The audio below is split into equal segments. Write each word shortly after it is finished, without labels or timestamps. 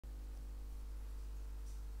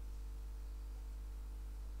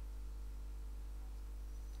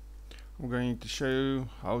I'm going to show you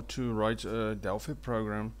how to write a Delphi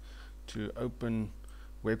program to open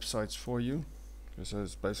websites for you. Okay, so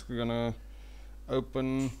it's basically gonna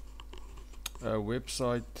open a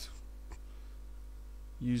website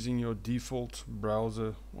using your default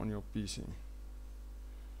browser on your PC.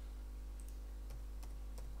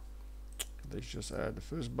 Let's just add the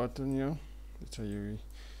first button here. Let's say you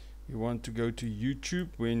want to go to YouTube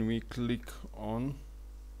when we click on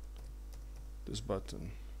this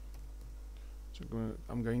button. So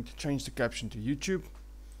I'm going to change the caption to YouTube,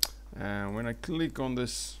 and when I click on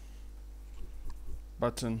this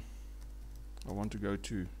button I want to go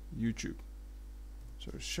to YouTube.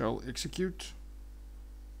 So Shellexecute,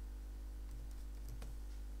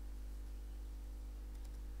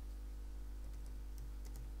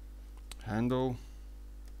 handle,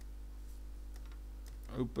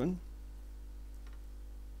 open,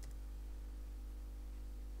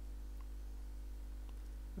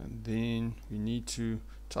 and then we need to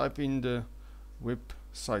type in the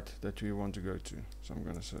website that we want to go to. So I'm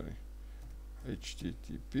going to say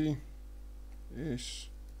https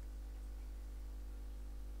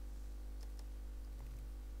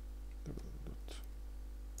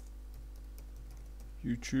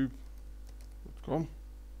youtube.com.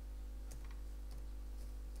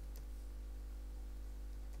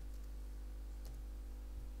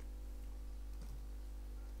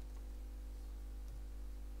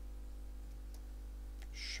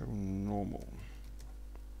 Show normal.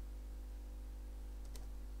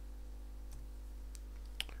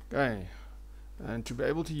 Okay, and to be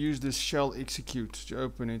able to use this Shellexecute to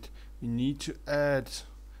open it, we need to add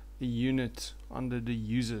a unit under the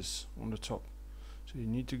users on the top. So you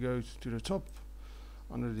need to go to the top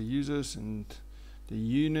under the users, and the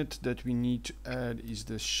unit that we need to add is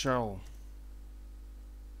the ShellApi.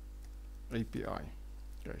 Okay,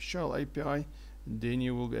 ShellApi, and then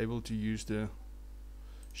you will be able to use the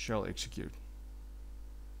Shellexecute.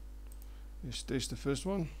 Let's test the first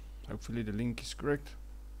one. Hopefully the link is correct.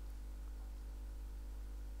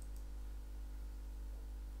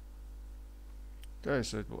 Okay,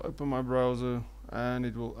 so it will open my browser and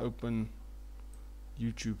it will open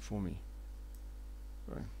YouTube for me.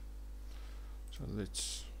 Okay, so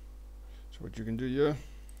what you can do here,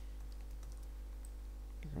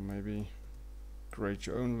 you can maybe create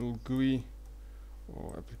your own little GUI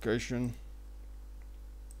or application.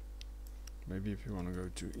 Maybe if you want to go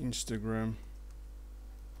to Instagram,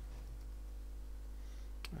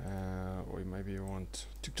 or maybe you want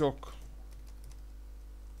TikTok.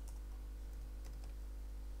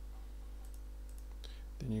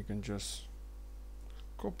 Then you can just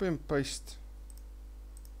copy and paste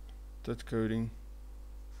that coding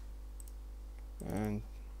and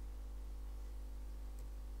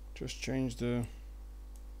just change the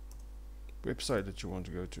website that you want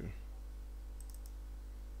to go to.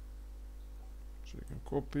 So you can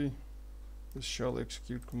copy the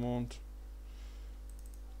Shellexecute command,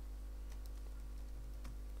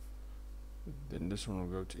 then this one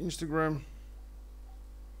will go to Instagram,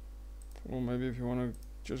 or maybe if you want to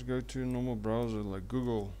just go to a normal browser like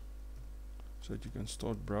Google, so that you can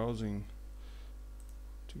start browsing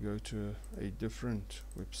to go to a different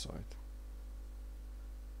website.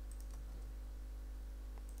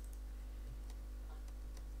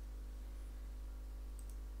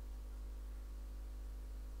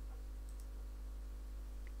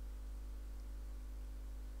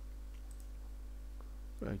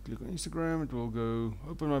 I click on Instagram, it will go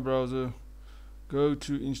open my browser, go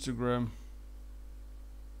to Instagram,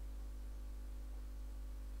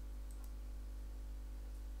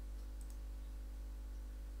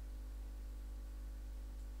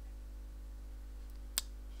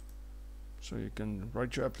 so you can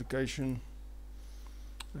write your application,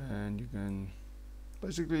 and you can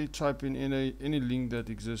basically type in any link that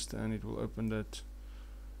exists and it will open that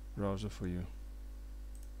browser for you,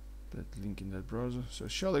 that link in that browser. So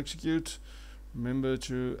Shellexecute, remember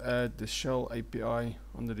to add the ShellApi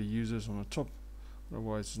under the users on the top,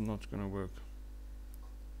 otherwise it's not going to work.